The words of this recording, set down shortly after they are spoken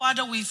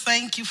Father, we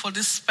thank you for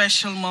this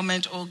special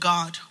moment, oh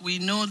God. We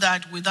know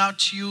that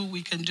without you,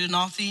 we can do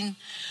nothing.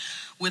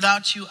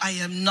 Without you, I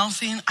am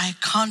nothing. I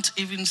can't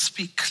even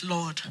speak,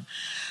 Lord.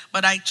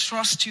 But I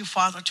trust you,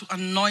 Father, to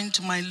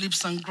anoint my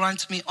lips and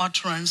grant me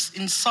utterance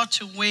in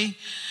such a way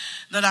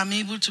that I'm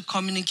able to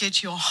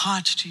communicate your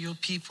heart to your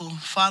people.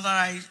 Father,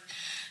 I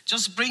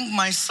just bring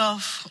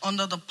myself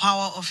under the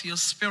power of your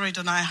Spirit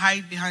and I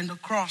hide behind the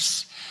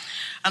cross.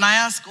 And I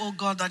ask, oh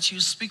God, that you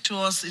speak to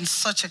us in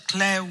such a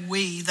clear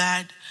way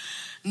that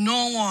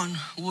no one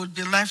would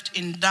be left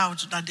in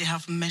doubt that they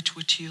have met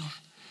with you.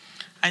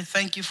 I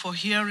thank you for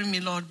hearing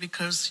me, Lord,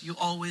 because you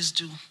always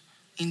do.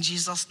 In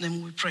Jesus'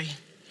 name we pray.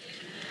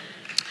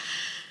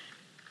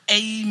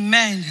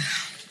 Amen.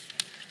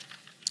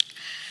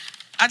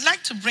 I'd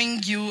like to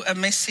bring you a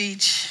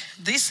message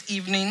this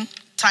evening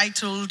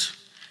titled,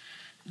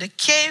 "The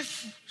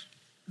Cave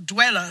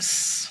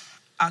Dwellers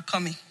Are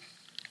Coming."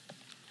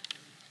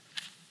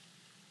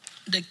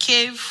 The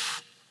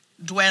cave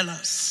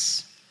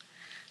dwellers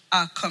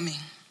are coming.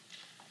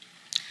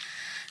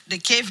 The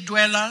cave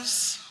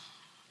dwellers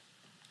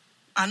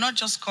are not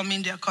just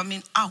coming, they are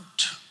coming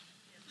out.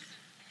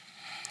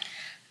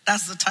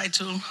 That's the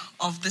title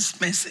of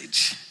this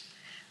message.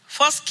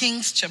 1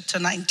 Kings chapter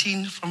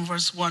 19 from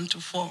verse 1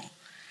 to 4.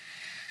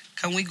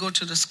 Can we go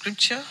to the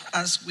scripture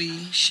as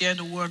we share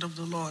the word of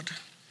the Lord?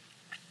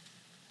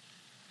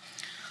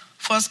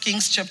 1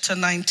 Kings chapter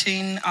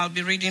 19, I'll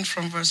be reading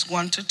from verse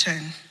 1 to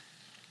 10.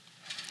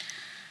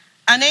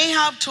 And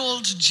Ahab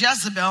told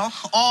Jezebel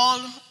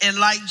all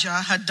Elijah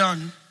had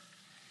done,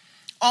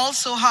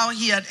 also how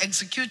he had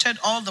executed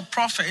all the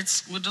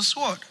prophets with the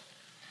sword.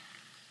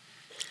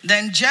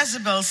 Then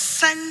Jezebel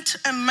sent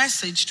a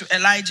message to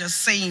Elijah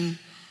saying,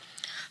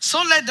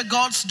 "So let the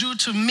gods do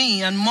to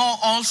me and more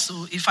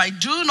also, if I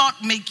do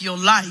not make your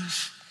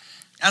life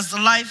as the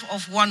life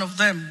of one of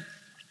them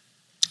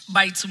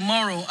by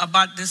tomorrow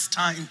about this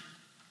time."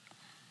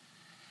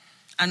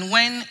 And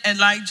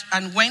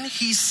when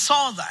he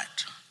saw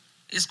that,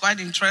 it's quite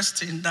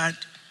interesting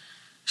that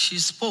she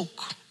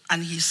spoke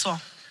and he saw.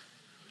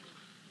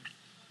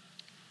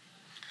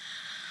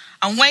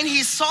 And when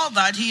he saw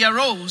that, he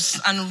arose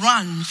and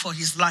ran for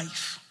his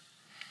life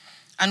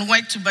and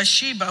went to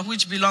Beersheba,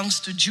 which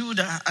belongs to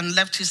Judah, and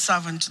left his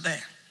servant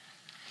there.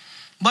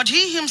 But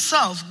he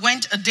himself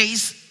went a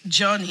day's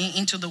journey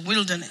into the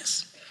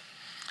wilderness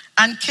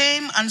and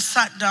came and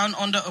sat down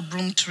under a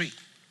broom tree.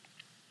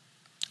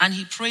 And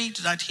he prayed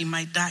that he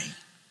might die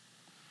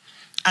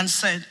and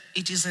said,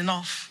 "It is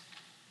enough.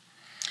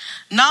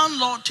 Now,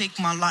 Lord, take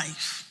my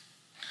life,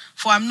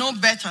 for I'm no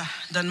better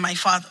than my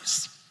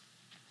fathers."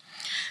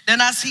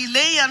 Then as he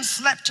lay and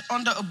slept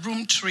under a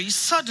broom tree,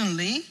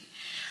 suddenly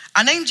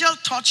an angel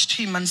touched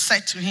him and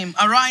said to him,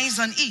 "Arise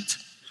and eat."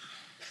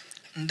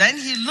 And then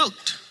he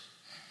looked,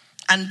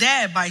 and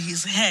there by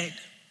his head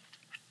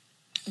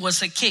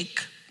was a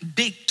cake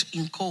baked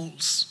on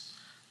coals,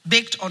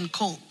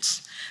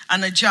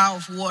 and a jar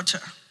of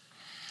water.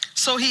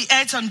 So he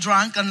ate and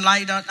drank and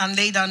lay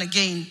down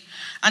again.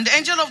 And the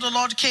angel of the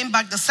Lord came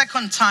back the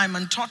second time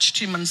and touched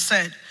him and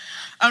said,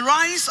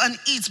 "Arise and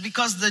eat,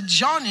 because the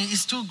journey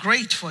is too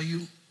great for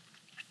you."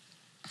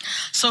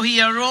 So he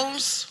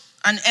arose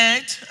and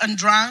ate and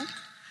drank,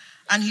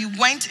 and he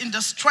went in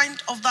the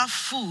strength of that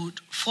food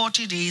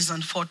 40 days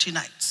and 40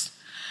 nights,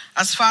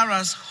 as far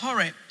as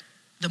Horeb,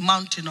 the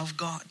mountain of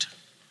God.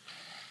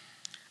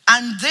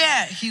 And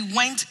there he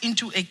went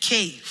into a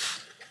cave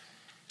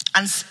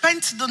and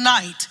spent the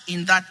night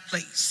in that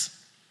place.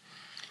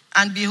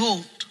 And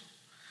behold,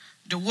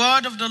 the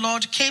word of the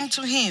Lord came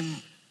to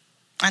him,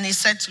 and he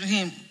said to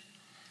him,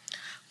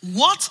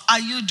 "What are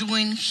you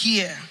doing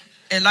here,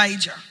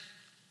 Elijah?"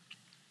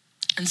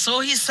 And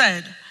so he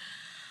said,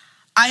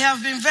 "I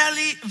have been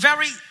very,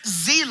 very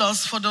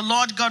zealous for the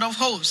Lord God of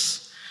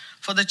hosts,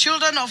 for the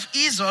children of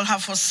Israel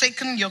have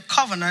forsaken your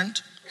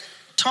covenant,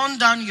 torn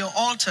down your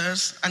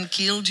altars, and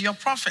killed your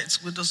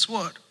prophets with the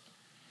sword.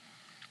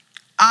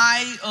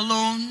 I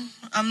alone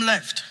am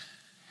left,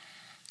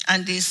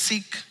 and they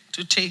seek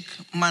to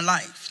take my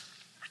life."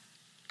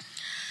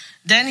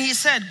 Then he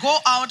said,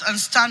 "Go out and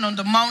stand on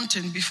the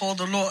mountain before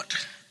the Lord."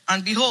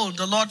 And behold,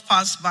 the Lord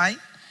passed by,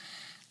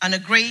 and a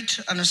great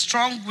and a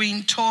strong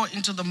wind tore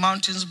into the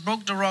mountains,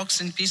 broke the rocks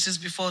in pieces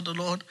before the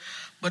Lord,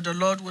 but the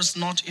Lord was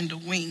not in the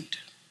wind.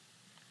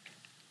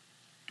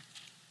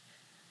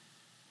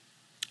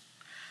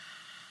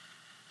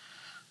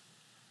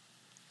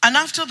 And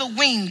after the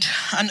wind,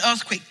 an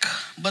earthquake,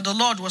 but the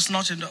Lord was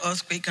not in the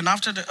earthquake. And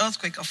after the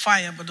earthquake, a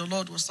fire, but the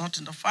Lord was not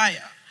in the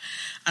fire.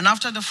 And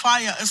after the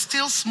fire, a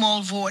still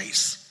small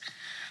voice.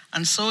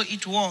 And so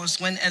it was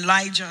when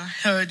Elijah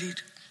heard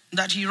it,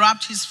 that he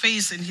wrapped his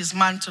face in his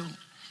mantle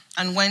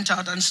and went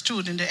out and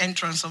stood in the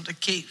entrance of the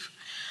cave.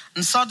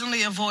 And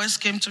suddenly a voice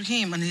came to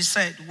him, and he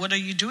said, "What are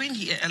you doing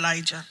here,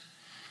 Elijah?"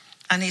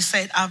 And he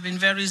said, "I've been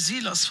very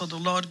zealous for the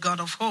Lord God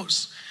of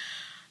hosts,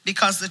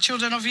 because the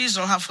children of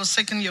Israel have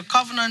forsaken your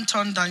covenant,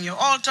 torn down your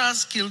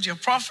altars, killed your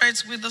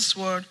prophets with the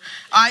sword.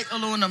 I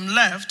alone am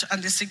left,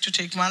 and they seek to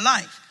take my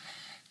life."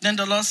 Then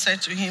the Lord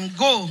said to him,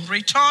 go,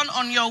 return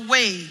on your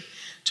way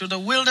to the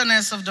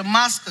wilderness of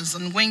Damascus,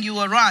 and when you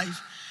arrive,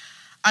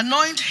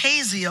 anoint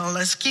Hazael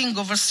as king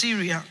over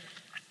Syria.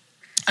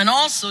 And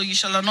also you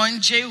shall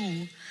anoint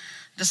Jehu,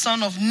 the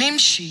son of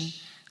Nimshi,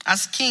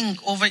 as king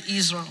over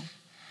Israel.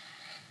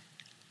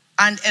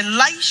 And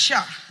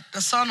Elisha,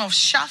 the son of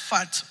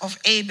Shaphat of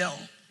Abel,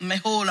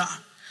 Meholah,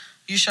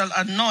 you shall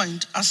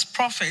anoint as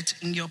prophet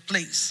in your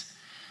place.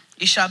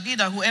 It shall be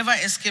that whoever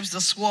escapes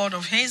the sword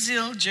of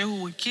Hazael,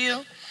 Jehu will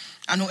kill,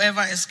 and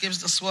whoever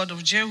escapes the sword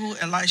of Jehu,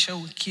 Elisha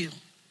will kill.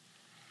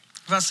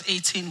 Verse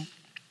 18.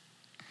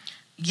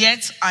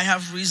 Yet I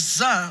have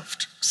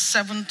reserved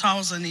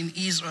 7,000 in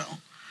Israel,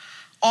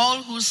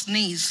 all whose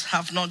knees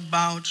have not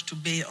bowed to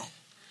Baal,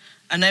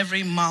 and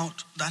every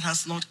mouth that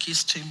has not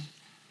kissed him.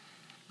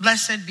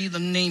 Blessed be the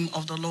name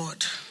of the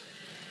Lord.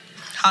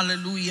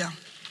 Hallelujah.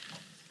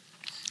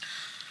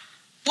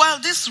 Well,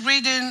 this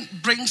reading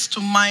brings to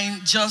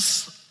mind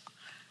just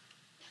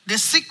the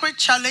secret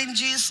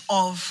challenges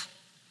of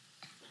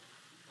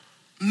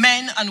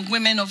men and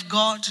women of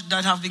God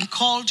that have been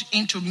called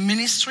into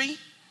ministry,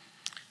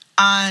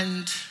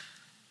 and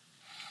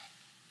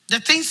the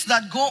things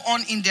that go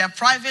on in their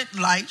private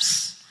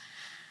lives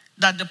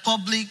that the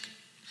public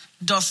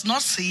does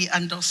not see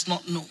and does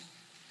not know.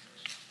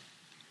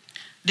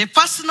 The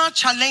personal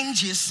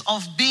challenges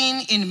of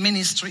being in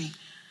ministry,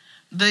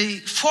 the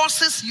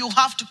forces you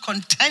have to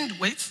contend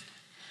with,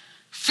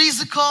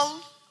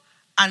 physical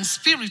and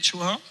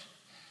spiritual,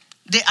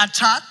 the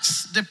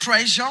attacks, the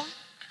pressure,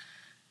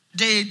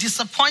 the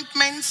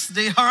disappointments,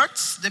 the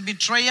hurts, the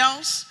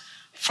betrayals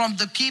from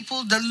the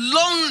people, the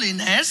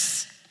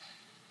loneliness,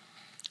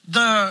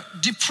 the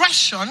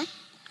depression,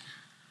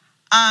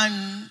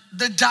 and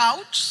the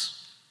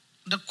doubts,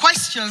 the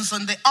questions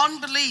and the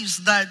unbeliefs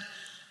that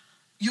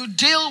you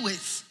deal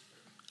with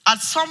at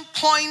some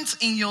point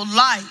in your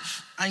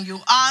life, and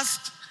you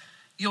ask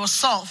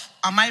yourself,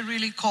 am I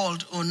really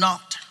called or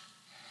not?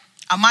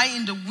 Am I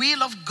in the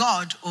will of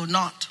God or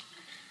not?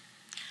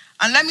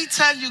 And let me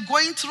tell you,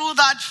 going through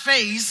that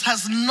phase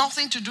has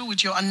nothing to do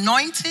with your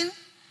anointing.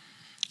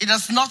 It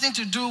has nothing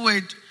to do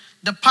with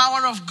the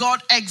power of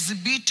God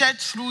exhibited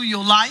through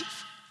your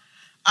life.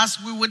 As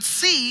we would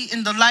see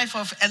in the life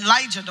of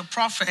Elijah the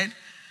prophet,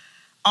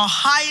 a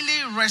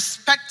highly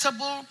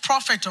respectable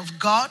prophet of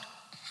God,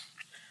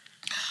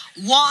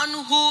 one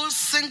who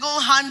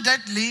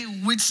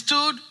single-handedly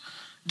withstood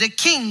the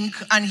king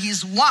and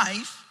his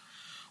wife,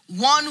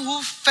 one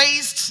who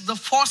faced the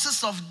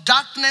forces of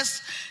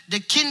darkness, the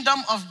kingdom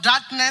of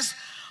darkness,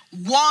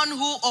 one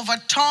who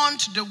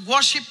overturned the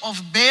worship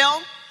of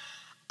Baal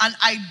and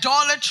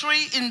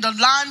idolatry in the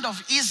land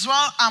of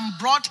Israel and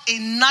brought a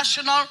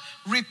national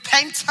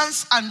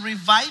repentance and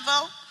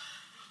revival,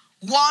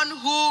 one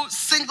who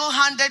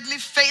single-handedly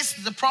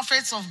faced the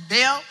prophets of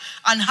Baal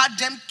and had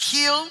them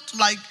killed,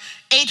 like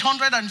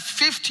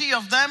 850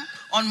 of them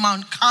on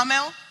Mount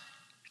Carmel.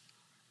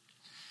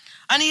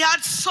 And he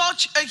had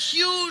such a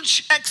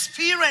huge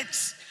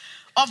experience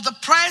of the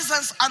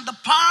presence and the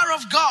power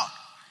of God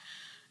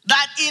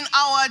that in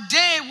our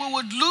day we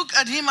would look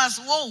at him as,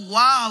 oh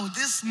wow,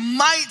 this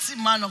mighty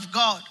man of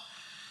God.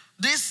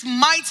 This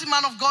mighty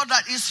man of God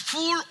that is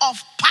full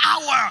of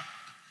power,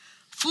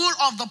 full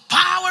of the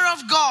power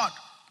of God,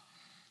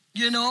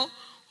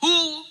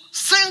 who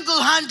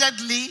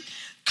single-handedly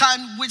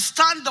can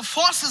withstand the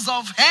forces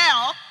of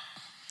hell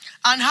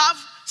and have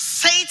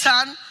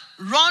Satan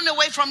run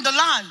away from the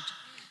land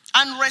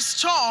and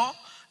restore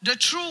the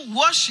true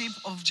worship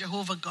of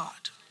Jehovah God.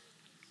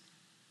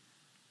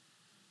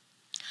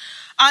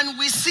 And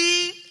we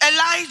see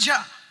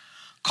Elijah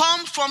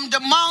come from the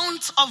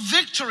Mount of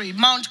Victory,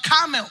 Mount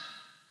Carmel.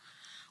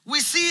 We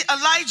see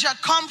Elijah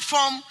come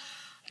from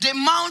the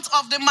mount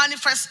of the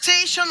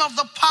manifestation of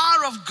the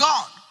power of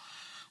God.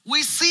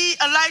 We see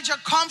Elijah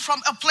come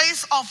from a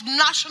place of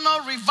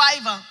national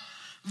revival,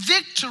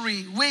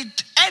 victory with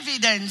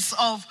evidence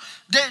of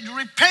the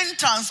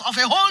repentance of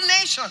a whole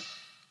nation.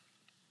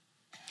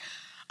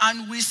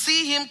 And we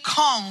see him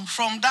come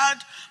from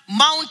that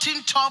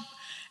mountaintop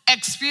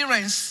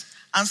experience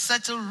and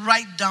settle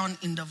right down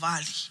in the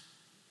valley.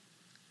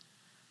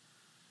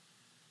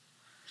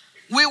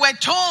 We were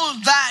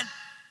told that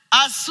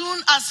as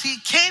soon as he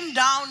came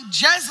down,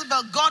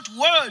 Jezebel got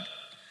word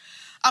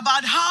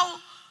about how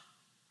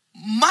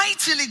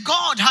mightily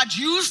God had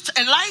used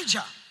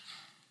Elijah.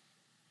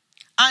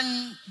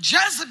 And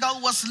Jezebel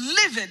was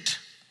livid,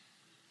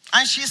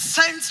 and she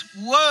sent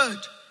word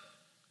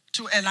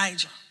to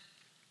Elijah.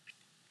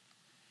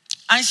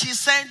 And she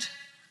said,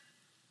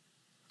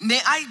 may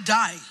I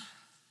die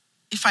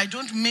if I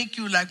don't make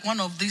you like one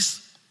of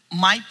these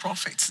my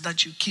prophets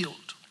that you killed.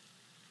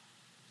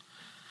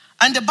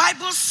 And the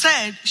Bible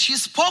said she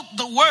spoke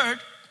the word,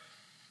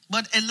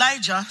 but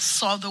Elijah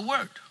saw the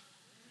word.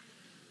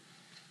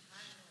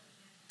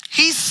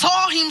 He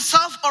saw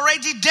himself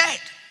already dead.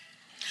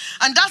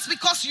 And that's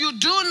because you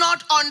do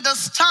not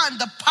understand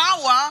the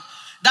power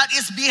that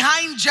is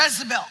behind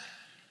Jezebel.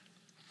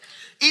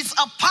 It's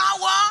a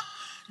power.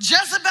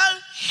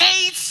 Jezebel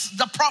hates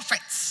the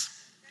prophets.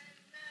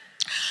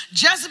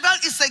 Jezebel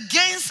is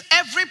against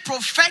every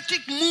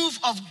prophetic move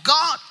of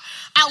God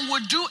and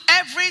will do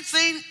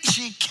everything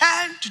she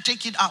can to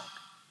take it out.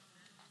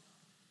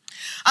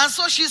 And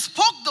so she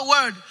spoke the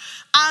word,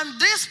 and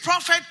this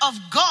prophet of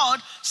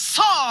God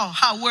saw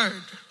her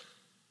word.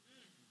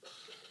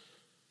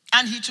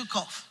 And he took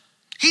off.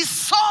 He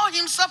saw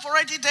himself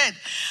already dead.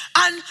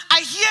 And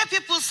I hear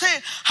people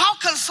say, how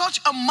can such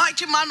a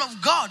mighty man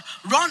of God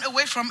run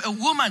away from a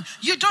woman?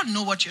 You don't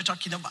know what you're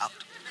talking about.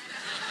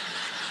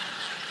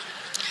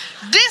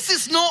 This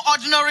is no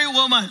ordinary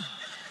woman.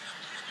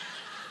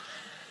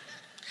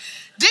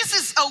 This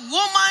is a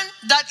woman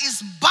that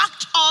is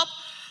backed up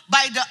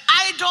by the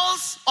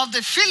idols of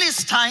the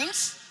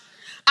Philistines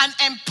and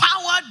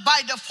empowered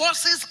by the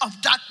forces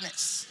of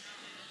darkness.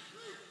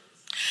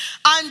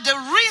 And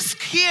the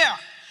risk here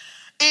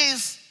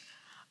is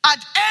at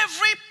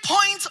every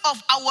point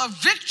of our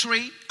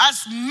victory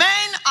as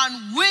men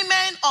and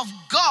women of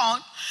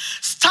God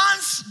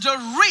stands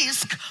the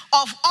risk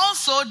of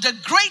also the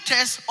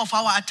greatest of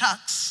our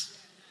attacks.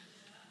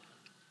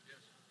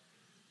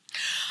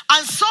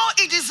 And so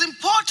it is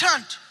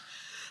important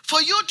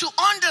for you to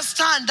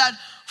understand that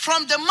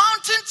from the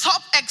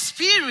mountaintop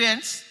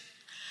experience,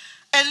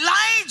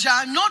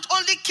 Elijah not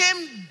only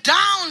came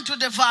down to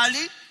the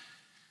valley,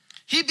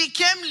 he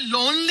became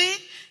lonely,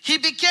 he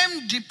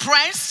became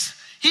depressed,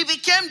 he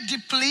became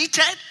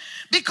depleted,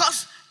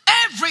 because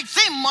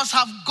everything must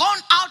have gone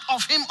out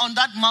of him on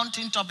that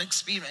mountaintop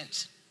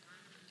experience.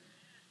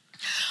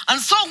 And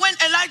so when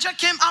Elijah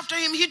came after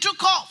him, he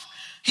took off.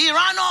 He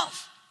ran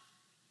off.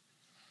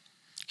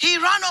 He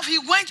ran off, he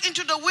went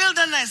into the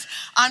wilderness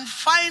and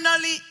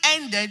finally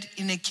ended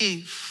in a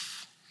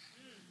cave.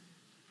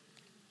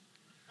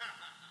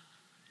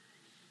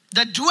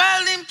 The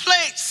dwelling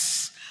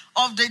place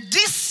of the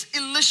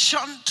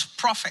disillusioned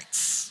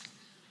prophets.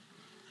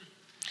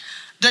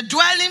 The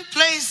dwelling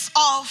place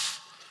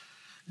of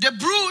the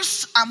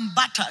bruised and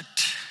battered.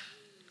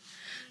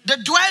 The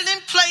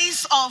dwelling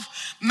place of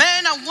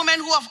men and women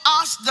who have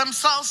asked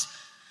themselves,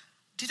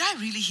 did I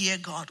really hear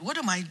God? What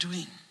am I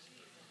doing?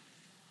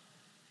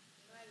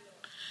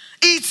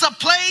 It's a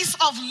place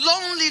of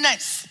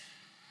loneliness.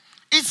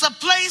 It's a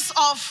place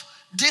of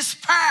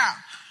despair.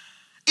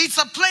 It's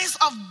a place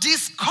of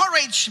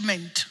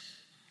discouragement.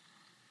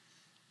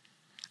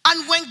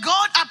 And when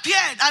God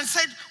appeared and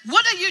said,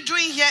 what are you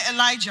doing here,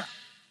 Elijah?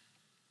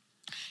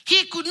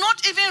 He could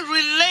not even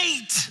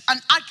relate an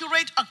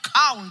accurate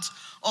account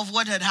of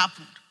what had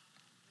happened.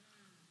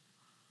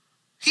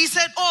 He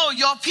said, oh,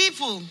 your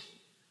people,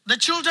 the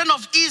children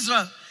of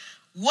Israel.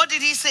 What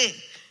did he say?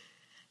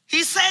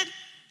 He said,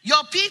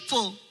 your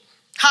people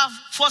have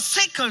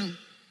forsaken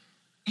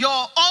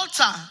your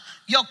altar,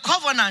 your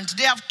covenant.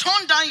 They have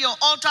torn down your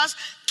altars,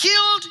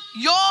 killed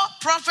your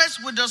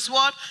prophets with the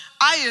sword.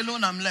 I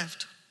alone am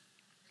left.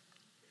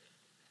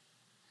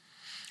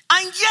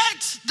 And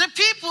yet, the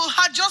people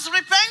had just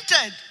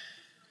repented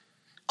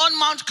on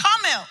Mount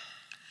Carmel.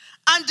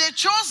 And they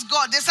chose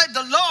God. They said,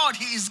 the Lord,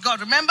 He is God.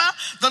 Remember?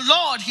 The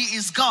Lord, He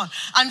is God.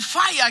 And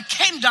fire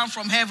came down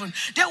from heaven.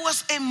 There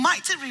was a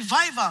mighty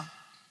revival.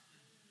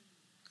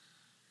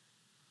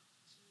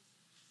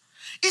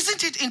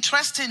 Isn't it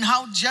interesting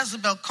how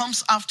Jezebel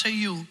comes after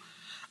you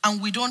and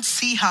we don't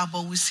see her,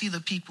 but we see the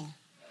people?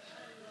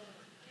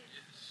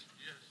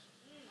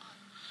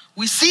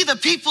 We see the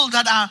people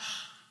that are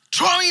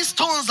throwing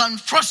stones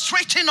and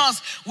frustrating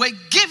us. We're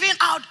giving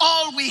out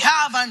all we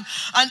have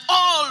and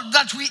all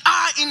that we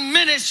are in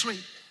ministry.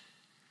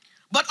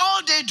 But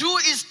all they do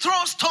is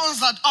throw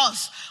stones at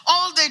us.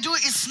 All they do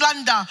is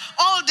slander.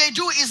 All they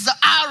do is the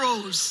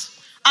arrows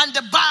and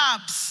the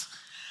barbs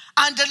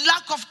and the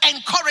lack of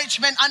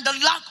encouragement and the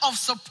lack of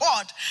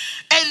support.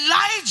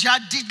 Elijah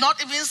did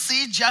not even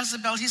see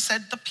Jezebel. He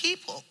said, the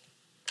people.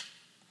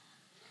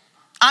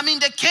 I'm in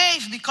the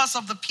cave because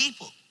of the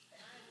people.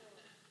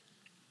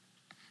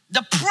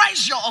 The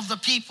pressure of the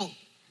people.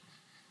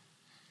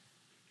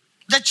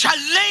 The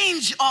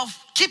challenge of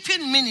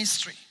keeping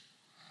ministry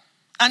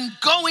and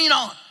going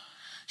on.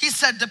 He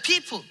said the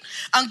people.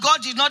 And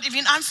God did not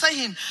even answer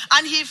him.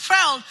 And he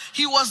felt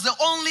he was the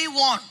only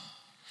one.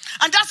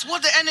 And that's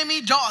what the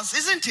enemy does,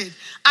 isn't it?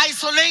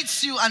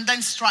 Isolates you and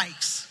then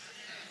strikes.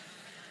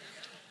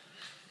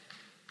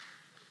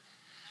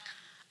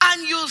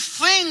 And you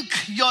think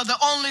you're the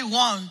only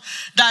one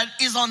that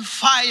is on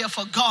fire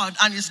for God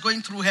and is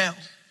going through hell.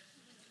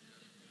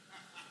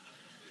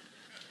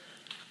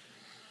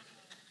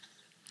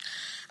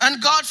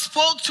 And God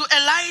spoke to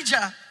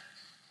Elijah.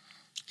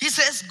 He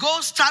says, go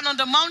stand on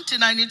the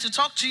mountain. I need to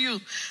talk to you.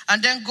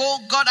 And then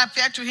God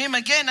appeared to him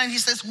again. And he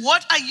says,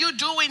 what are you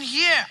doing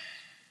here?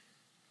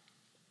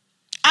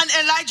 And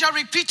Elijah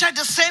repeated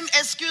the same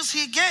excuse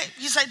he gave.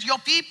 He said, your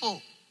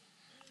people.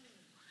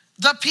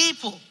 The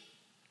people.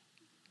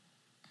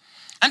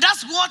 And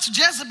that's what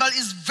Jezebel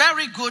is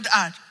very good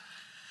at.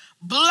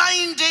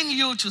 Blinding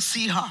you to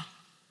see her.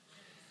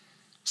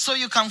 So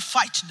you can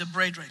fight the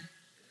brethren.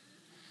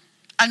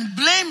 And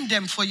blame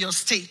them for your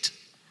state.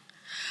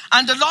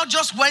 And the Lord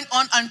just went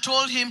on and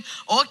told him,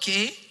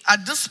 okay,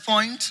 at this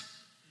point,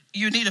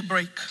 you need a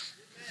break.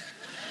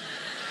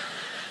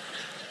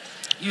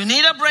 You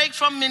need a break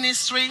from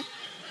ministry.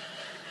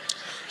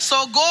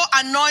 So go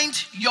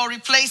anoint your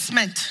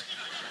replacement.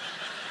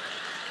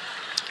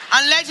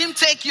 And let him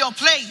take your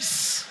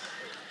place.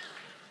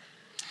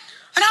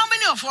 And how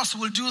many of us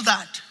will do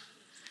that?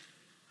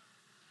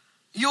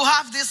 You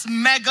have this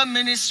mega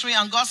ministry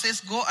and God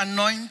says, go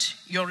anoint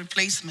your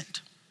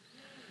replacement.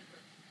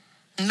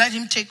 And let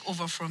him take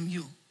over from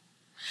you.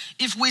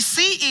 If we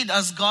see it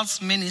as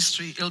God's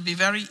ministry, it'll be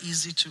very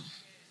easy to.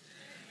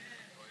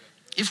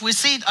 If we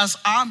see it as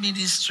our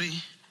ministry,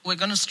 we're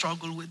going to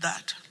struggle with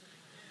that.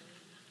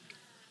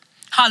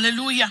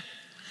 Hallelujah.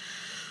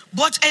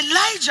 But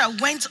Elijah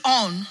went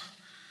on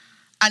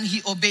and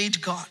he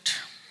obeyed God.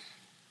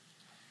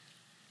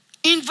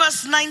 In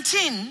verse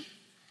 19,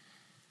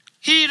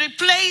 he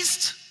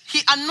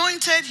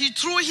anointed, he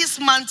threw his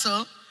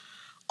mantle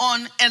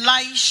on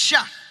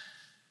Elisha.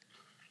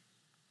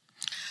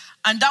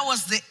 And that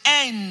was the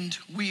end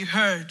we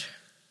heard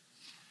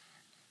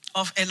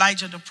of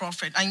Elijah the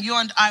prophet. And you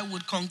and I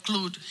would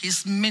conclude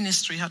his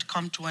ministry had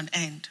come to an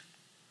end.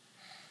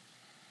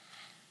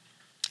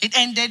 It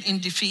ended in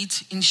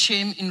defeat, in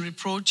shame, in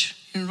reproach,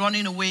 in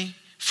running away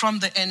from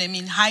the enemy,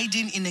 in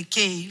hiding in a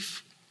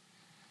cave.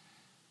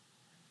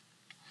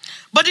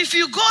 But if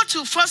you go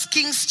to 1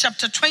 Kings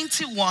chapter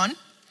 21,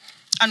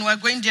 and we're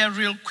going there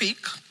real quick,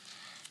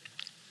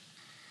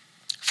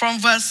 from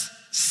verse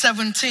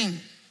 17.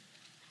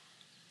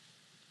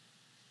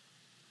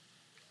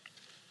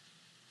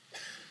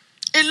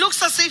 It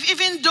looks as if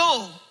even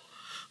though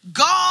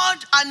God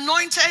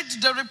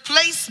anointed the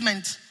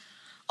replacement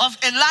of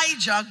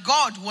Elijah,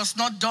 God was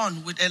not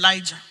done with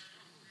Elijah.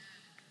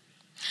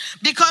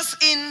 Because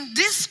in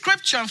this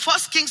scripture, 1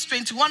 Kings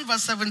 21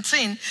 verse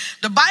 17,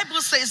 the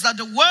Bible says that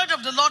the word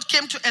of the Lord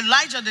came to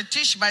Elijah the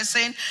Tishbite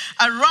saying,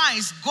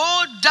 arise,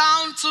 go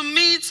down to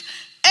meet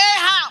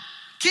Ahab,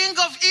 king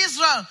of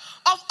Israel,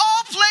 of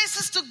all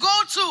places to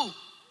go to.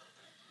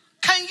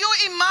 Can you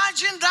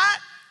imagine that?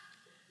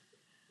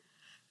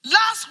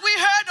 Last we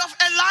heard of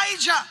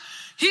Elijah,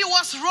 he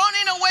was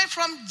running away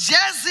from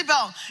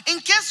Jezebel. In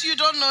case you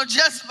don't know,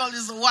 Jezebel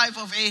is the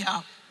wife of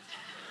Ahab.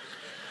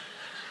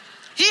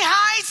 He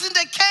hides in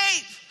the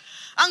cave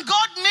and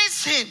God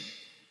meets him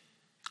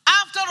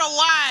after a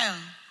while.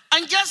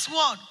 And guess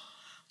what?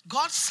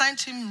 God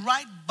sent him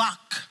right back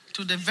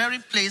to the very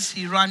place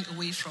he ran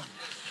away from.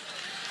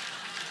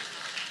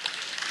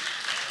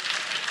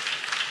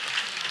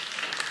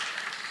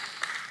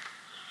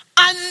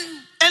 And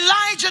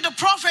Elijah the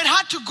prophet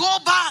had to go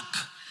back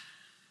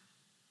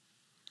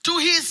to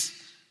his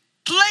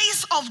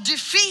place of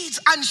defeat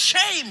and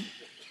shame.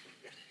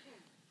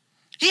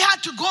 He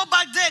had to go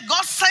back there.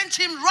 God sent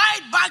him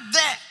right back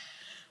there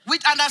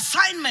with an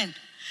assignment.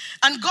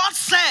 And God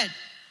said,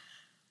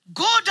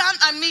 go down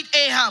and meet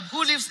Ahab,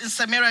 who lives in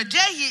Samaria.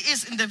 There he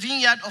is in the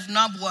vineyard of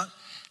Naboth,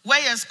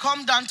 where he has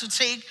come down to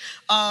take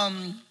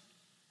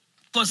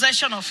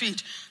possession of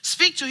it.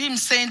 Speak to him,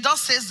 saying,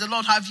 thus says the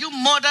Lord, have you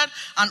murdered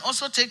and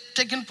also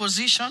taken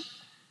possession?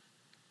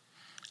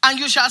 And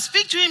you shall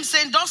speak to him,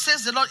 saying, thus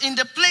says the Lord, in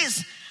the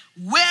place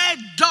where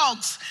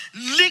dogs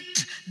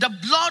licked the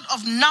blood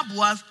of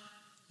Naboth,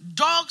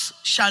 dogs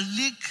shall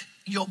lick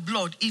your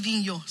blood,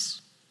 even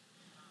yours.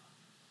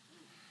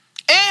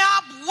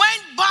 Ahab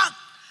went back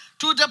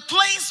to the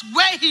place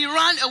where he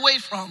ran away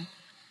from.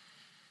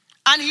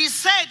 And he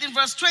said in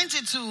verse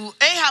 22,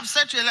 Ahab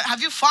said to Elijah,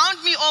 have you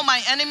found me, O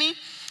my enemy?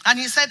 And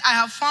he said, I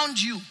have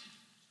found you,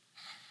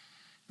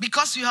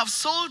 because you have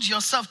sold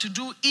yourself to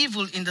do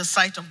evil in the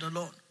sight of the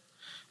Lord.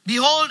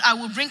 Behold, I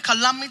will bring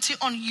calamity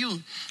on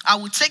you. I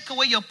will take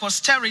away your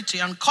posterity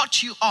and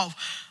cut you off,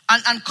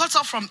 and cut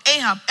off from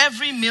Ahab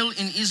every male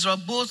in Israel,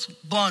 both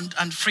bond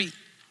and free.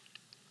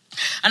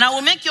 And I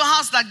will make your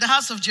house like the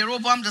house of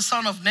Jeroboam, the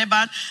son of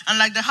Nebat, and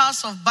like the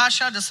house of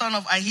Baasha, the son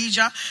of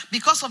Ahijah,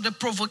 because of the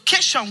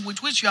provocation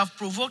with which you have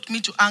provoked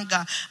me to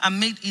anger and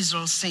made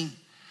Israel sin.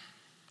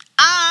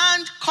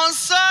 And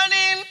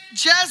concerning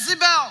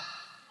Jezebel,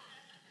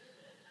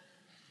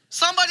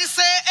 somebody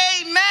say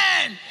amen.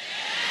 Amen.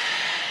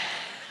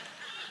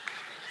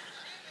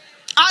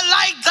 I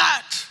like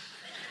that.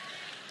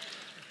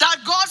 That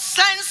God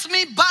sends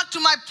me back to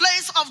my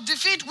place of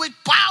defeat with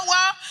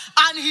power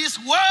and his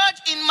word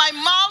in my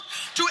mouth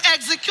to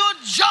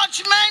execute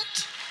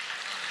judgment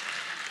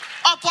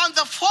upon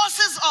the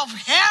forces of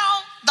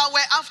hell that were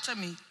after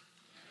me.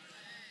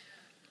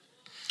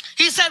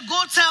 He said,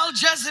 go tell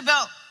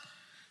Jezebel,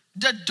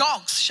 the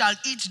dogs shall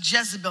eat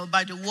Jezebel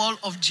by the wall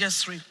of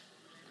Jezreel.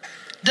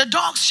 The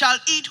dogs shall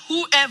eat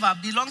whoever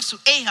belongs to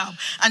Ahab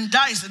and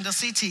dies in the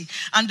city,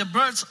 and the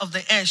birds of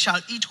the air shall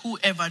eat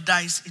whoever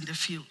dies in the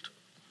field.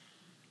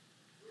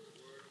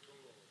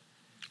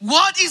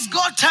 What is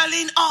God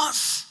telling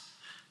us?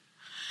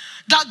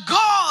 That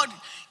God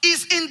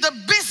is in the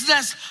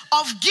business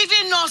of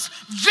giving us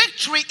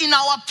victory in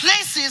our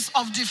places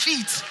of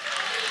defeat.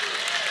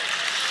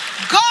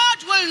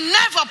 God will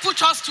never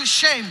put us to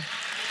shame.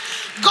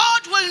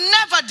 God will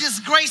never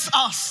disgrace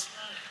us.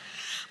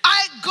 I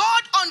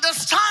God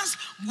understands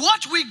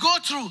what we go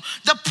through,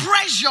 the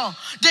pressure,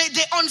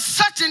 the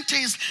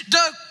uncertainties,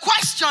 the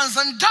questions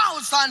and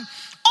doubts and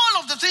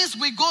all of the things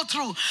we go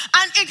through.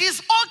 And it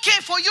is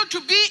okay for you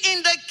to be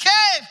in the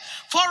cave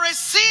for a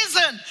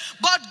season.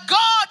 But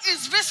God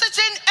is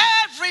visiting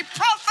every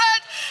prophet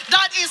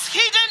that is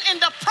hidden in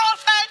the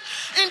prophet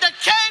in the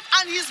cave,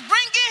 and he's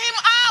bringing him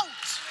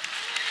out.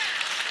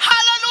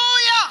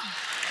 Hallelujah.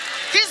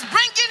 He's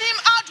bringing him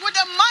out with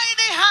a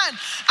mighty hand,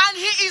 and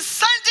he is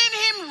sending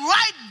him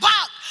right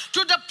back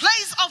to the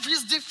place of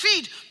his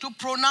defeat to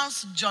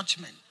pronounce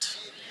judgment.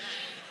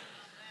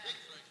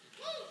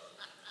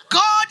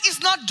 God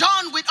is not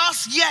done with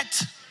us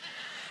yet.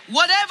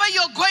 Whatever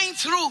you're going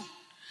through,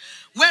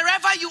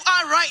 wherever you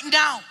are right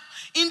now,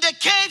 in the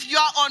cave you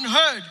are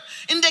unheard.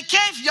 In the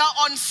cave you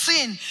are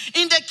unseen.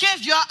 In the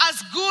cave you are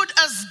as good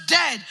as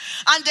dead.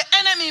 And the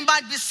enemy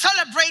might be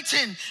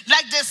celebrating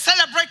like they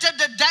celebrated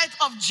the death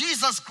of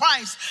Jesus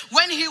Christ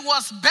when he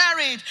was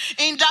buried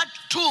in that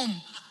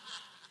tomb.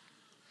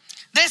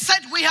 They said,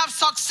 we have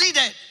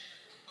succeeded.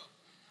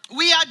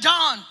 We are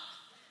done.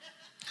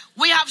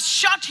 We have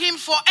shut him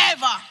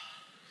forever.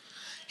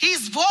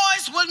 His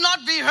voice will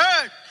not be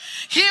heard.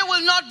 He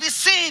will not be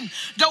seen.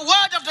 The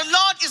word of the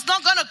Lord is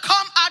not going to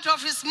come out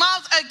of his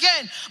mouth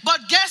again.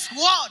 But guess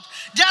what?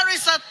 There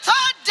is a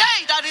third day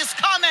that is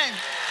coming.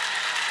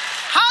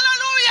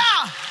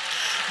 Hallelujah.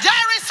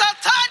 There is a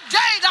third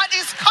day that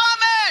is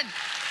coming.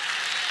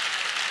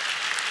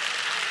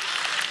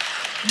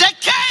 The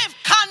cave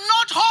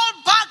cannot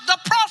hold back the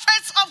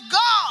prophets of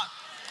God.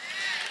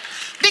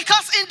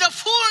 Because in the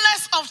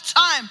fullness of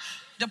time,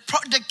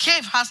 the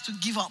cave has to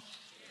give up.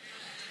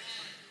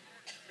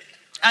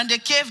 And the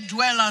cave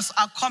dwellers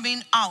are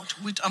coming out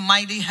with a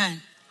mighty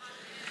hand.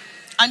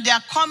 And they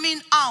are coming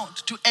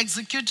out to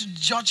execute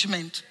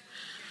judgment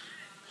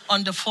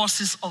on the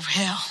forces of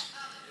hell.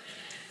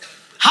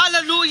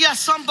 Hallelujah,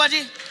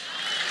 somebody.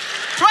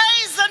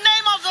 Praise the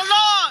name of the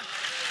Lord.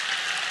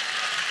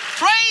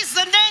 Praise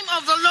the name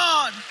of the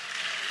Lord.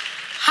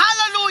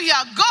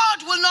 Hallelujah.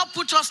 God will not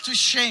put us to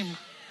shame.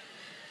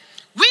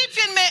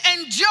 Weeping may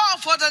endure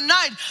for the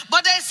night,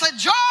 but there's a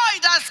joy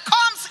that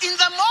comes in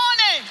the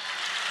morning.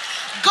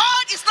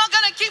 God is not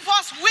going to keep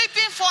us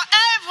weeping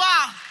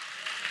forever.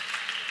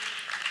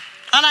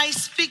 And I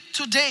speak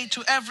today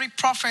to every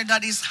prophet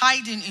that is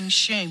hiding in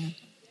shame.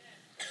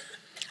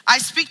 I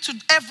speak to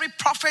every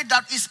prophet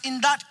that is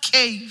in that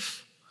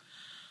cave,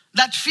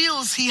 that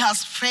feels he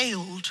has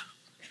failed,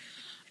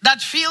 that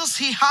feels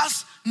he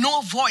has no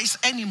voice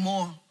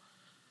anymore,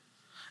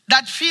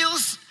 that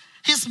feels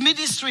his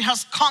ministry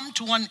has come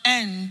to an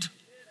end,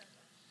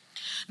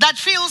 that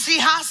feels he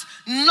has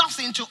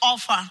nothing to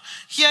offer.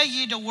 Hear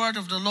ye the word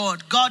of the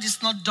Lord. God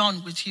is not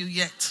done with you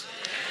yet.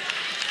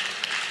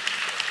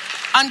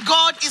 And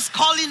God is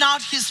calling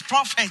out his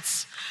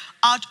prophets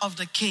out of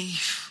the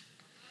cave.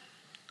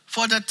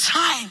 For the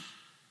time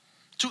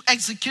to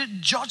execute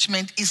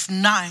judgment is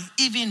nigh,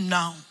 even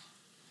now.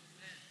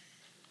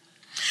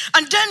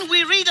 And then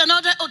we read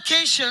another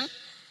occasion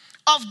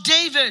of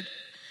David.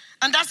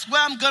 And that's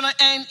where I'm going to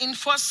end in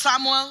 1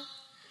 Samuel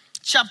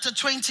chapter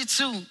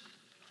 22.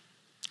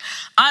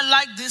 I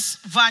like this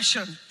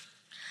version.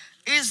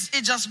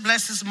 It just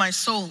blesses my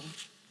soul.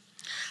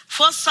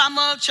 1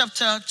 Samuel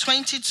chapter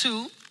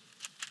 22,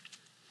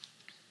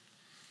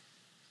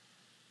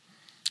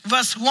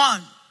 verse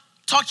 1,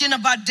 talking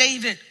about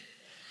David.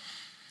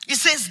 It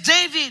says,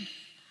 David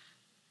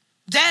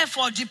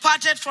therefore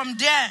departed from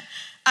there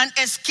and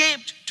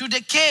escaped to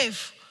the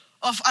cave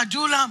of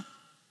Adullam.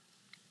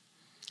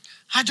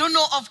 I don't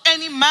know of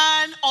any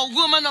man or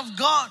woman of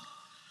God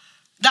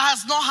that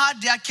has not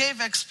had their cave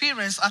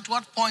experience at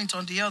what point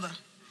or the other.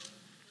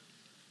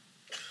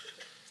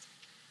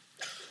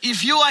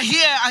 If you are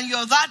here and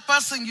you're that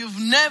person, you've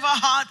never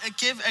had a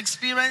cave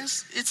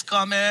experience, it's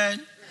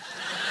coming.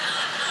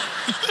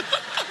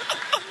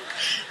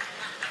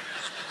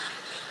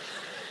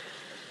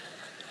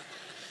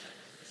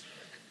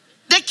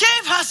 The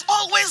cave has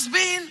always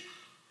been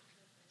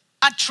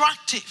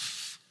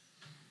attractive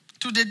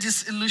to the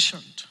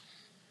disillusioned,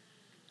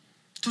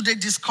 to the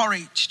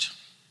discouraged.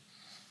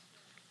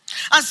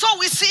 And so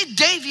we see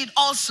David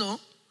also,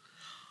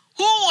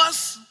 who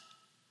was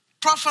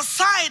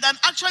prophesied and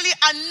actually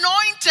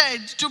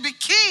anointed to be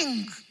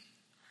king.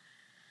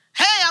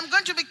 Hey, I'm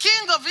going to be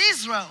king of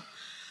Israel.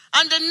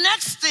 And the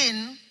next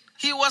thing,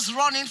 he was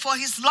running for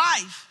his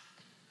life.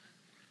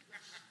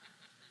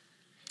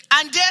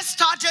 And there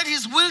started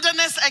his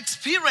wilderness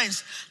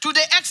experience, to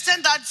the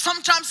extent that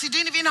sometimes he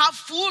didn't even have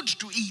food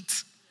to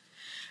eat.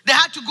 They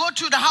had to go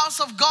to the house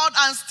of God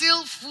and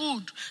steal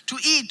food to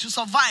eat, to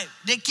survive.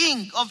 The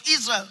king of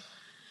Israel,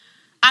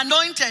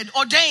 anointed,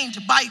 ordained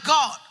by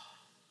God.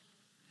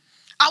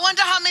 I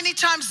wonder how many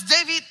times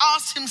David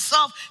asked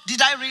himself,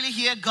 did I really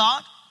hear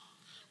God?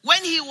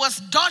 When he was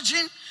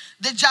dodging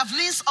the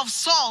javelins of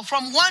Saul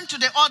from one to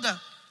the other.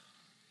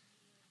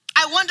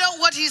 I wonder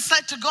what he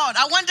said to God.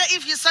 I wonder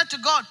if he said to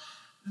God,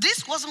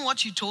 this wasn't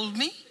what you told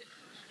me.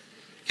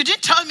 You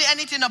didn't tell me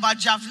anything about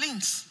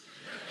javelins.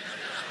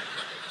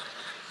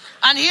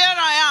 And here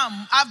I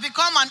am. I've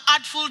become an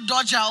artful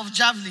dodger of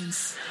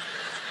javelins.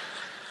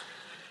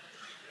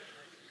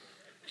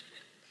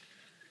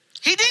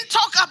 He didn't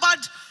talk about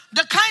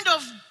the kind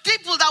of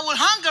people that will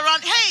hang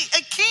around. Hey,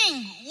 a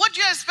king. What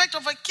do you expect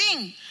of a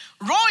king?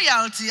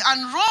 Royalty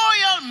and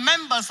royal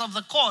members of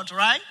the court,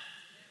 right?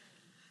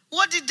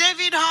 What did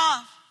David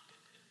have?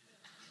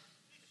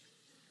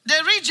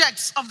 The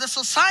rejects of the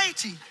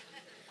society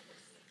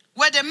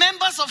were the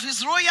members of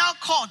his royal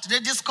court. The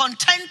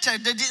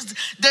discontented,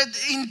 the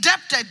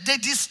indebted, the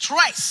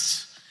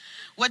distressed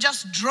were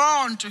just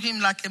drawn to him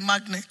like a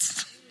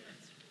magnet.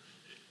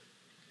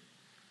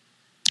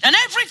 And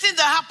everything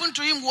that happened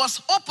to him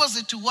was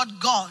opposite to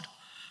what God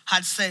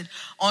had said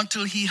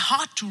until he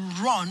had to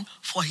run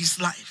for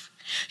his life.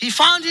 He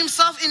found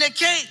himself in a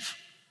cave.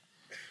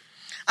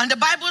 And the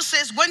Bible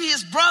says when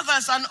his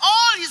brothers and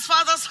all his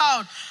father's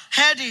house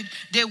heard it,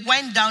 they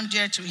went down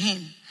there to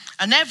him.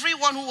 And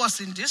everyone who was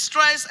in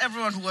distress,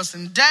 everyone who was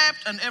in debt,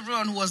 and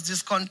everyone who was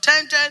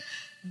discontented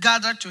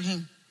gathered to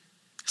him.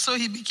 So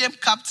he became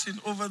captain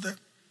over them.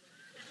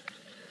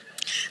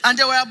 And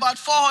there were about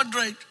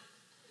 400.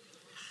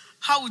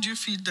 How would you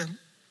feed them?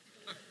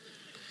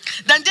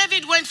 Then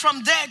David went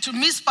from there to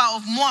Mizpah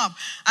of Moab,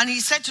 and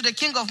he said to the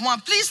king of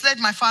Moab, please let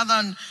my father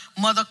and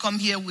mother come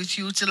here with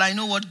you till I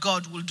know what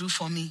God will do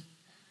for me.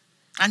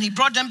 And he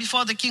brought them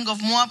before the king of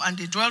Moab, and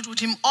they dwelt with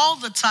him all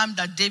the time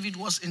that David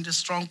was in the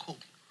stronghold.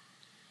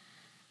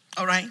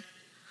 All right?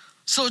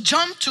 So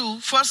jump to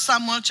 1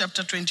 Samuel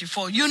chapter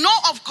 24. You know,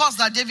 of course,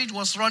 that David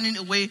was running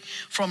away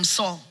from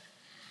Saul.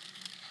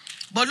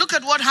 But look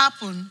at what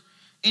happened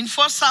in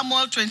 1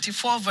 Samuel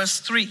 24 verse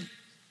 3.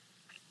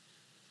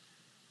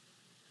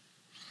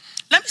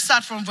 Let me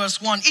start from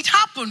verse 1. It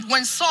happened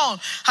when Saul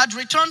had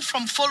returned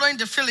from following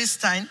the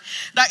Philistine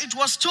that it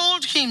was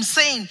told him,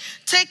 saying,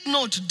 take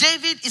note,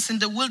 David is in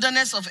the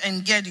wilderness of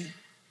En-Gedi.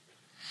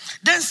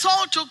 Then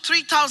Saul took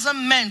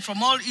 3,000 men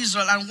from all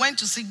Israel and went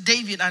to seek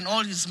David and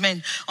all his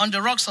men on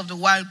the rocks of the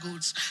wild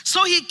goats.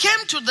 So he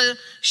came to the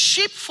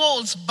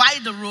sheepfolds by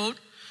the road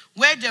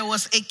where there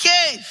was a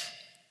cave.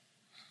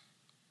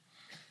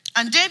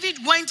 And David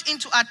went in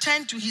to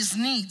attend to his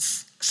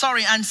needs.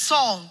 And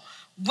Saul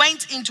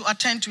went in to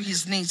attend to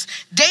his needs.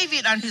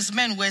 David and his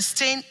men were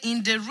staying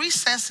in the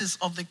recesses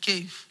of the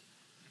cave.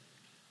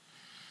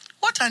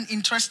 What an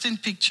interesting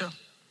picture.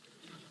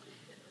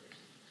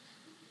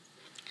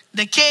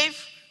 The cave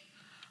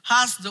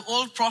has the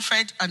old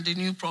prophet and the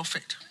new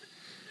prophet.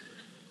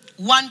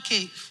 One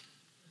cave.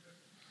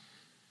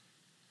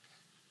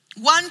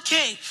 One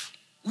cave.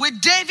 With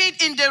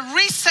David in the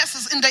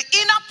recesses, in the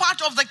inner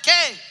part of the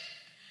cave,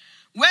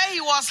 where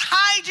he was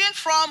hiding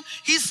from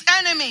his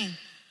enemy.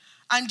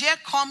 And there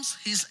comes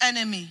his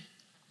enemy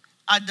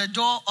at the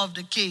door of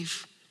the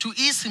cave to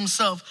ease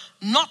himself,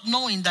 not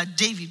knowing that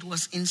David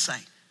was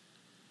inside.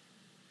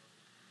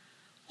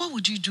 What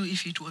would you do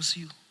if it was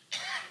you?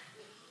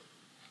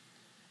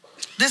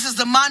 This is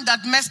the man that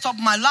messed up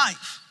my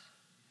life.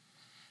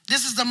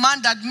 This is the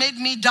man that made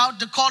me doubt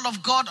the call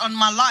of God on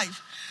my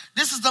life.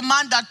 This is the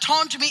man that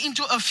turned me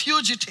into a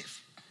fugitive.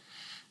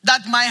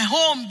 That my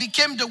home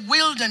became the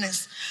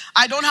wilderness.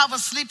 I don't have a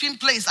sleeping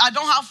place. I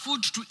don't have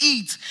food to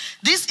eat.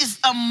 This is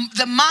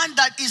the man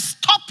that is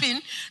stopping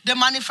the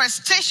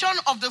manifestation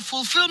of the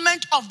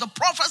fulfillment of the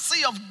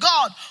prophecy of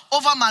God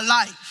over my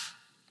life.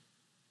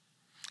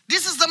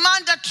 This is the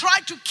man that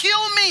tried to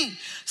kill me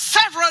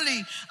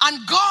severally,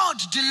 and God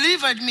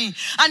delivered me.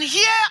 And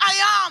here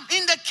I am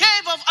in the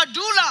cave of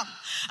Adullam,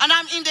 and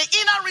I'm in the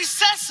inner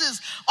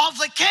recesses of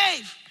the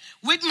cave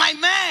with my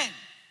men.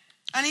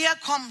 And here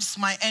comes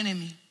my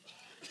enemy.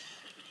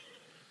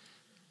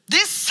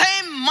 This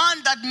same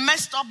man that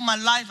messed up my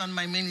life and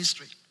my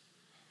ministry.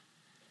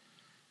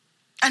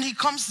 And he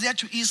comes there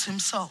to ease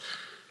himself.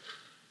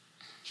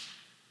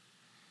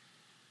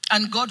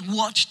 And God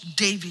watched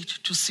David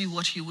to see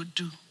what he would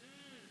do.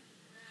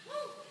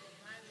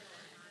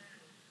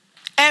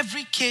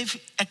 Every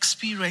cave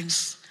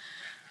experience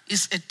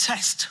is a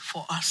test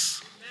for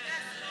us.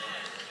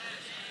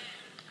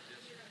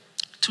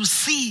 To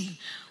see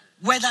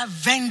whether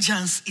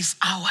vengeance is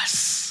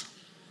ours.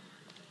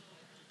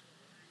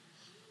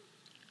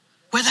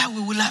 Whether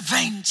we will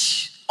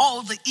avenge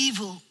all the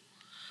evil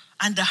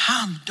and the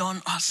harm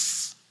done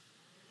us.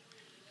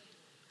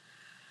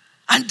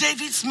 And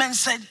David's men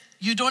said,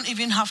 you don't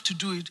even have to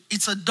do it.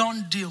 It's a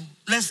done deal.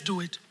 Let's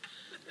do it.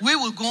 We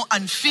will go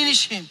and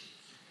finish him.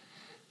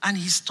 And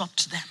he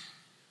stopped them.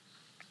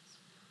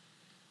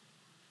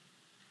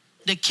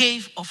 The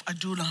cave of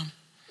Adullam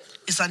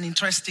is an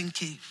interesting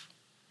cave.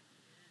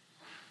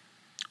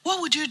 What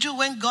would you do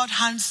when God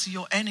hands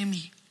your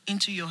enemy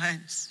into your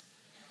hands?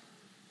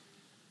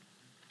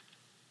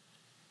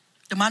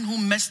 The man who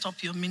messed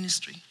up your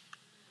ministry.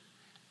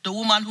 The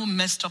woman who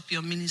messed up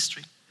your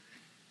ministry.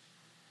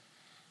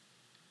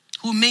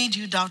 Who made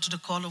you doubt the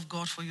call of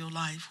God for your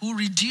life. Who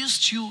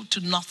reduced you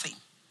to nothing.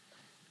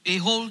 A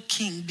whole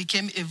king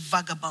became a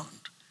vagabond.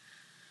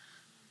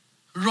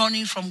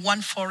 Running from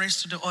one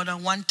forest to the other,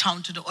 one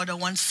town to the other,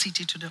 one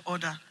city to the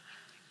other.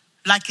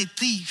 Like a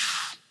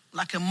thief,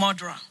 like a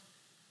murderer.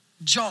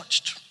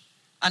 judged,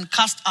 and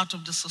cast out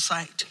of the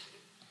society.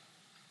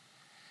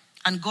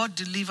 And God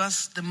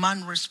delivers the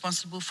man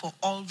responsible for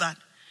all that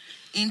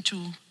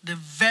into the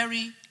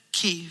very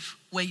cave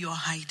where you're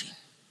hiding.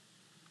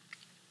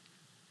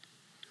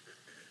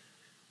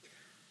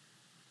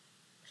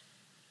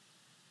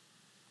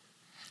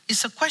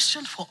 It's a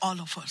question for all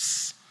of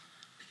us.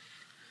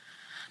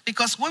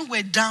 Because when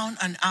we're down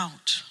and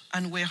out,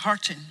 and we're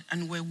hurting,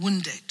 and we're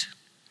wounded,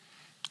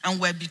 and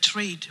we're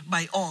betrayed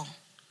by all,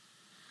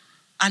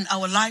 and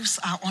our lives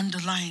are on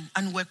the line,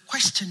 and we're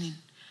questioning,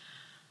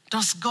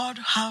 does God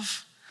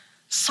have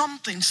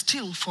something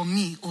still for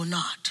me or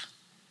not?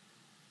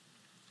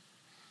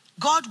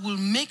 God will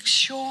make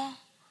sure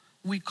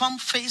we come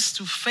face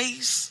to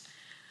face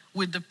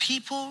with the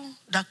people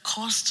that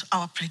caused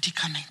our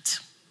predicament.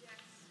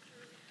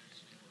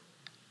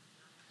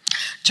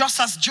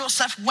 Just as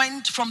Joseph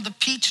went from the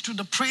pit to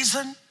the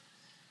prison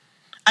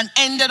and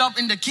ended up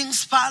in the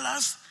king's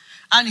palace,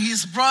 and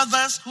his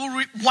brothers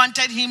who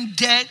wanted him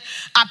dead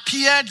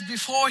appeared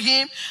before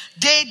him.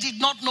 They did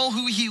not know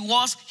who he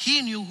was.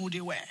 He knew who they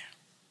were.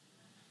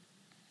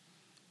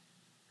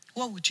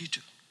 What would you do?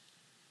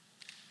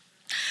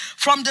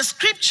 From the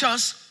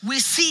scriptures, we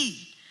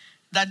see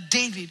that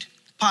David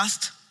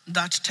passed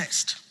that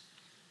test.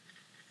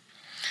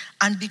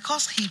 And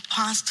because he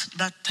passed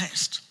that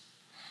test,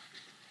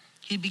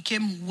 he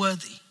became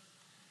worthy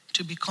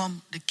to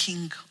become the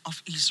king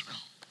of Israel.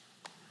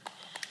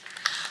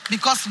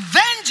 Because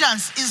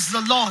vengeance is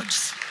the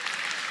Lord's.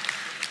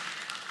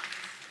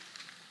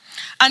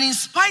 And in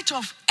spite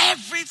of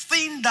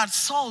everything that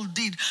Saul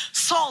did,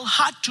 Saul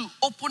had to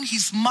open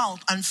his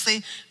mouth and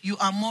say, "You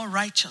are more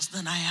righteous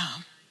than I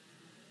am."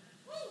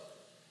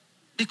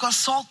 Because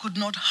Saul could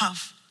not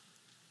have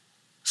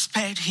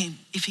spared him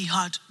if he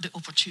had the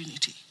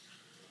opportunity.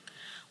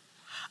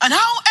 And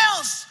how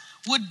else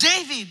would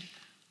David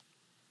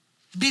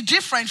be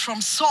different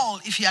from Saul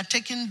if he had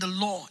taken the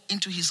law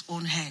into his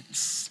own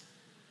hands?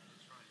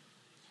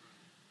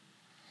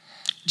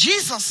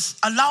 Jesus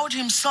allowed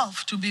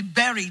himself to be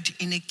buried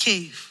in a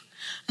cave.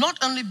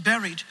 Not only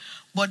buried,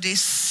 but they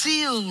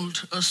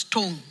sealed a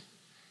stone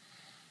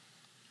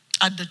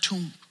at the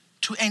tomb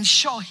to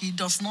ensure he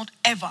does not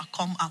ever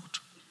come out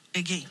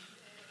again.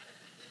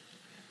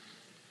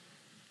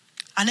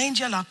 An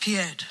angel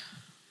appeared,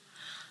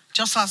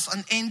 just as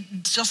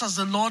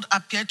the Lord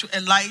appeared to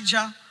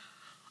Elijah.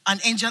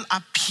 An angel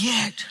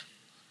appeared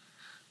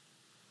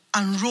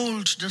and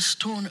rolled the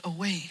stone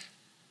away.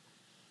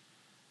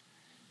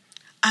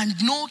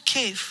 And no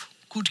cave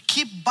could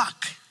keep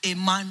back a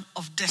man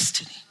of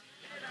destiny.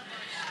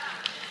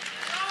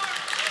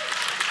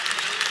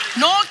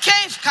 No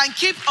cave can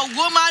keep a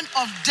woman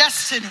of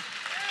destiny.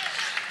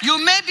 You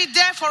may be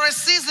there for a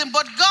season,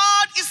 but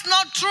God is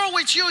not through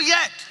with you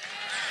yet.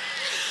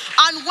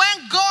 And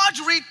when God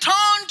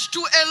returned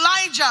to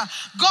Elijah,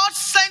 God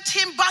sent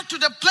him back to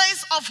the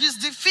place of his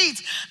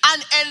defeat.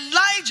 And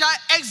Elijah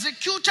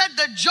executed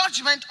the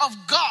judgment of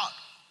God.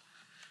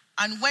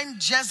 And when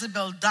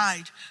Jezebel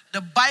died,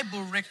 the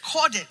Bible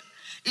recorded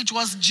it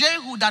was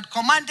Jehu that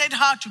commanded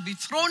her to be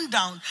thrown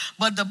down,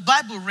 but the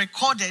Bible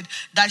recorded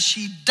that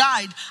she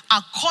died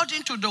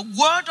according to the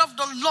word of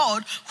the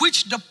Lord,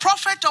 which the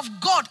prophet of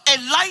God,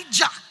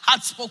 Elijah,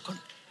 had spoken.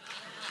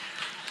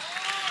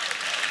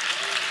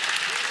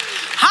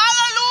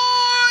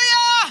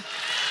 Hallelujah!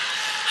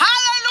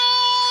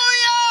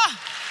 Hallelujah!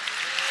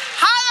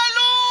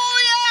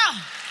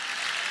 Hallelujah!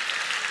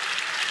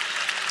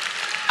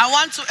 I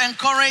want to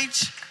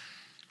encourage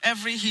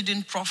every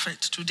hidden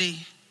prophet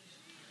today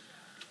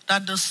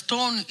that the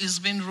stone is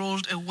being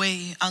rolled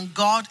away and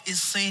God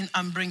is saying,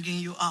 I'm bringing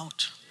you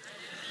out.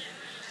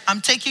 I'm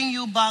taking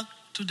you back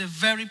to the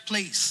very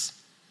place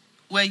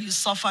where you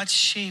suffered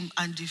shame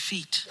and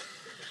defeat,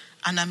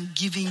 and I'm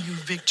giving you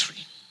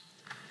victory.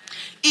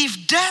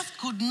 If death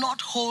could not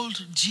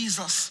hold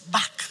Jesus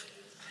back,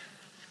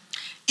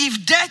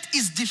 if death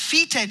is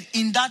defeated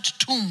in that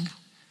tomb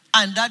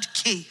and that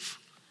cave,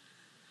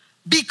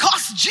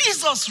 because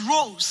Jesus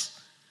rose,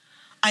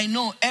 I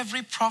know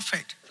every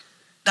prophet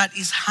that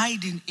is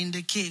hiding in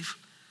the cave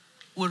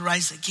will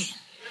rise again.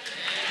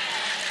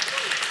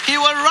 He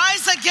will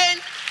rise again,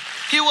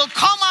 he will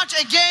come out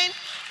again,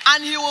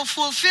 and he will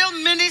fulfill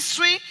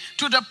ministry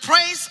to the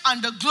praise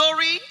and the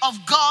glory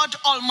of God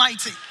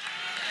Almighty.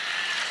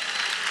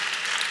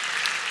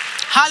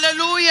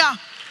 Hallelujah.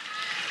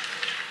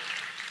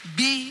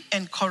 Be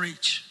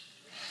encouraged.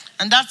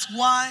 And that's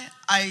why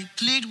I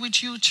plead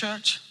with you,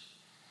 church,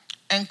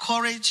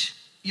 encourage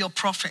your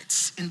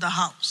prophets in the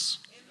house.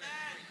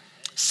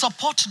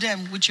 Support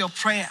them with your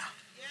prayer,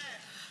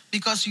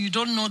 because you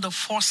don't know the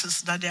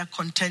forces that they are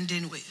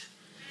contending with.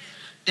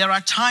 There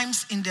are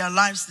times in their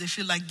lives they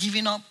feel like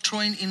giving up,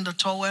 throwing in the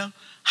towel,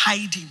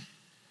 hiding,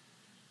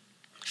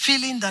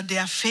 feeling that they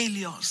are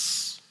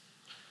failures.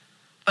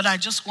 But I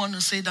just want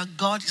to say that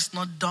God is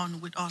not done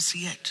with us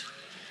yet.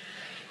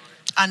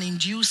 And in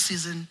due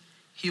season,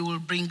 he will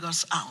bring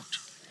us out.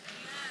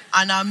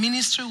 And our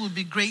ministry will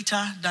be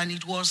greater than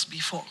it was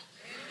before.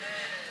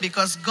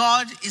 Because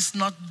God is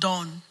not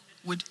done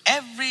with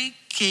every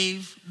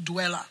cave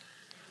dweller.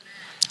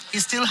 He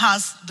still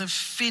has the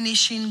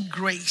finishing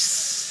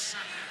grace.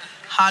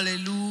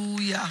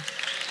 Hallelujah.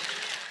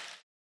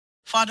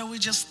 Father, we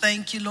just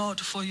thank you, Lord,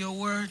 for your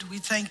word. We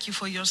thank you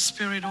for your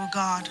spirit, oh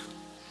God.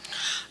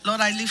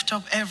 Lord, I lift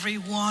up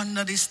everyone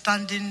that is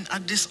standing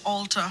at this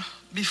altar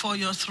before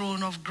your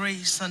throne of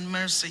grace and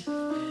mercy.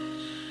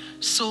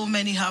 So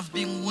many have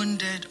been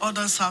wounded,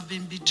 others have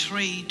been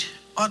betrayed,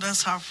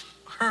 others have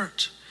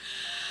hurt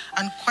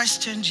and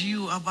questioned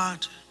you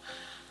about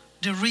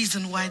the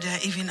reason why they're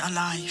even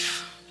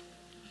alive.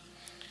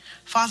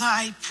 Father,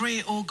 I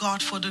pray, oh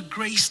God, for the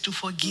grace to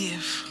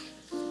forgive.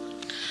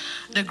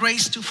 The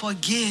grace to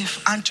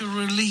forgive and to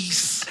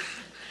release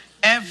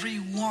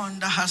everyone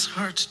that has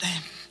hurt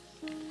them.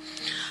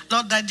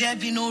 Lord, that there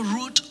be no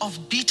root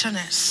of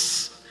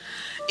bitterness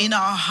in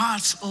our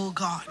hearts, oh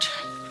God.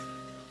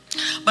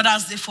 But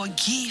as they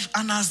forgive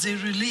and as they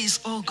release,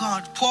 oh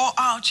God, pour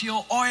out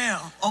your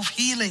oil of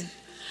healing.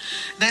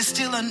 There's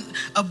still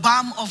a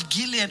balm of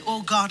Gilead,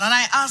 oh God. And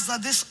I ask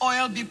that this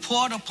oil be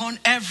poured upon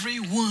every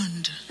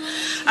wound.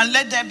 And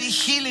let there be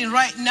healing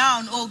right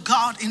now, oh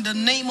God, in the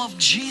name of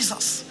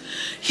Jesus.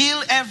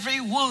 Heal every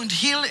wound,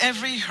 heal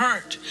every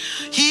hurt,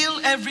 heal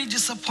every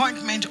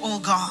disappointment, oh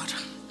God.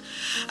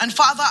 And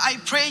Father, I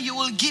pray you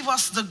will give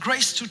us the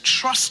grace to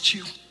trust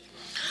you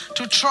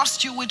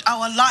with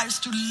our lives,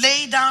 to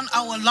lay down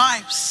our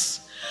lives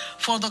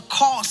for the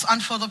cause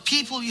and for the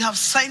people you have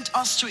sent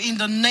us to in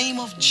the name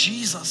of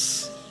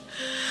Jesus.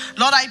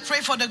 Lord, I pray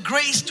for the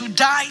grace to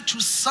die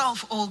to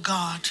self, oh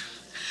God,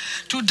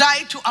 to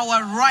die to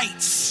our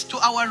rights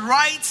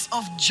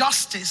of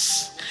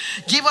justice.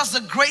 Give us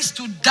the grace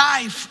to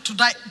die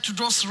to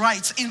those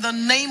rights in the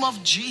name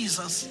of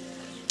Jesus.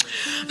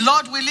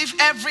 Lord, we leave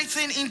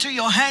everything into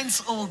your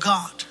hands, oh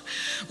God.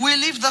 We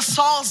leave the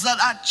souls that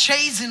are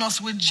chasing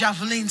us with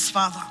javelins,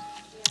 Father.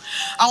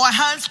 Our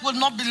hands will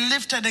not be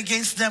lifted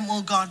against them,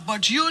 oh God,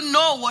 but you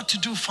know what to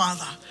do,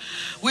 Father.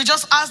 We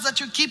just ask that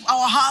you keep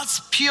our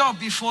hearts pure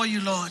before you,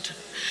 Lord,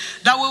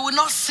 that we will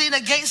not sin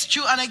against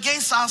you and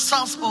against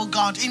ourselves, oh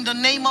God, in the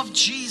name of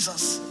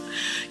Jesus.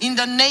 In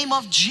the name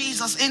of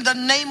Jesus, in the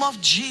name of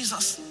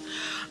Jesus.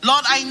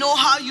 Lord, I know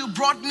how you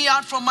brought me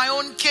out from my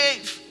own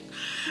cave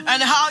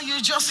and how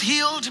you just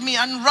healed me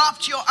and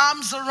wrapped your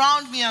arms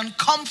around me and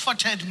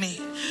comforted me.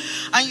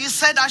 And you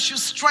said I should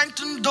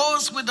strengthen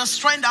those with the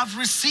strength I've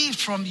received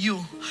from you.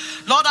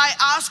 Lord, I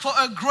ask for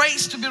a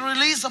grace to be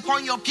released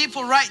upon your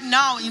people right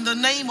now in the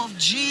name of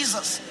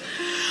Jesus.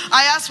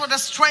 I ask for the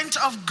strength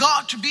of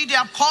God to be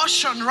their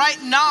portion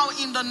right now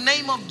in the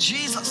name of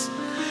Jesus.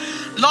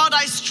 Lord,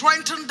 I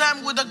strengthen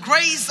them with the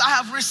grace I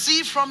have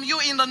received from you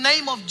in the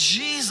name of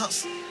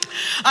Jesus.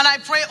 And I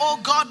pray, oh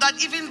God,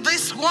 that even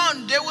this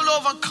one, they will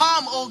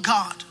overcome, oh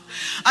God.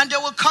 And they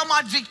will come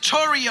out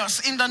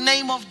victorious in the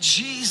name of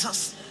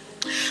Jesus.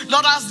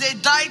 Lord, as they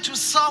die to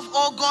self,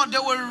 oh God, they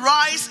will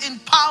rise in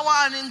power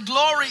and in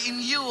glory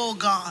in you, oh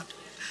God.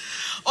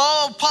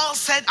 Oh, Paul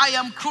said, I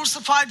am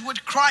crucified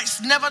with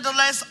Christ.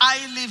 Nevertheless, I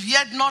live,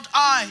 yet not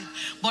I,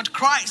 but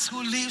Christ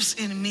who lives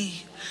in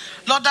me.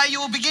 Lord, that you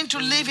will begin to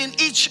live in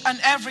each and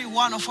every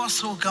one of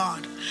us, oh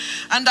God.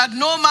 And that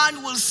no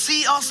man will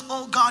see us,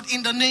 oh God,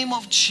 in the name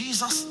of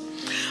Jesus.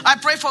 I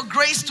pray for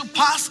grace to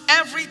pass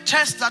every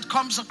test that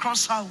comes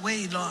across our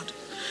way, Lord.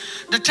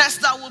 The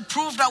test that will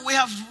prove that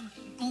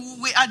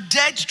we are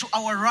dead to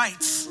our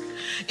rights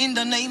in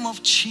the name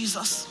of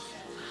Jesus.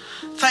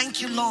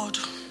 Thank you, Lord.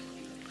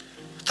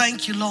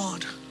 Thank you,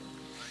 Lord.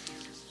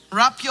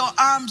 Wrap your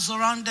arms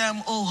around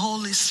them, oh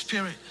Holy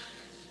Spirit,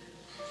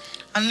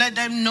 and let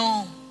them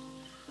know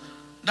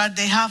that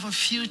they have a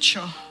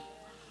future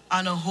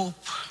and a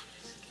hope.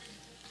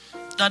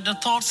 That the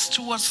thoughts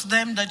towards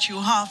them that you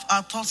have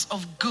are thoughts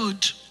of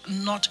good,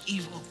 not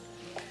evil.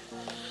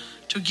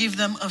 To give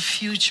them a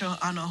future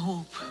and a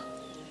hope.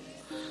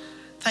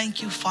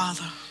 Thank you,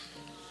 Father,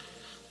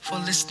 for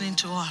listening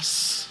to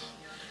us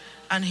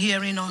and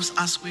hearing us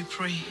as we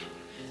pray.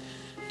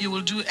 You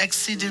will do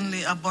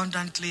exceedingly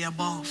abundantly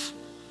above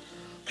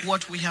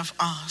what we have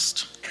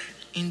asked.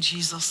 In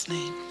Jesus'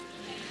 name.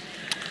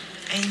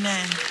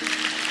 Amen.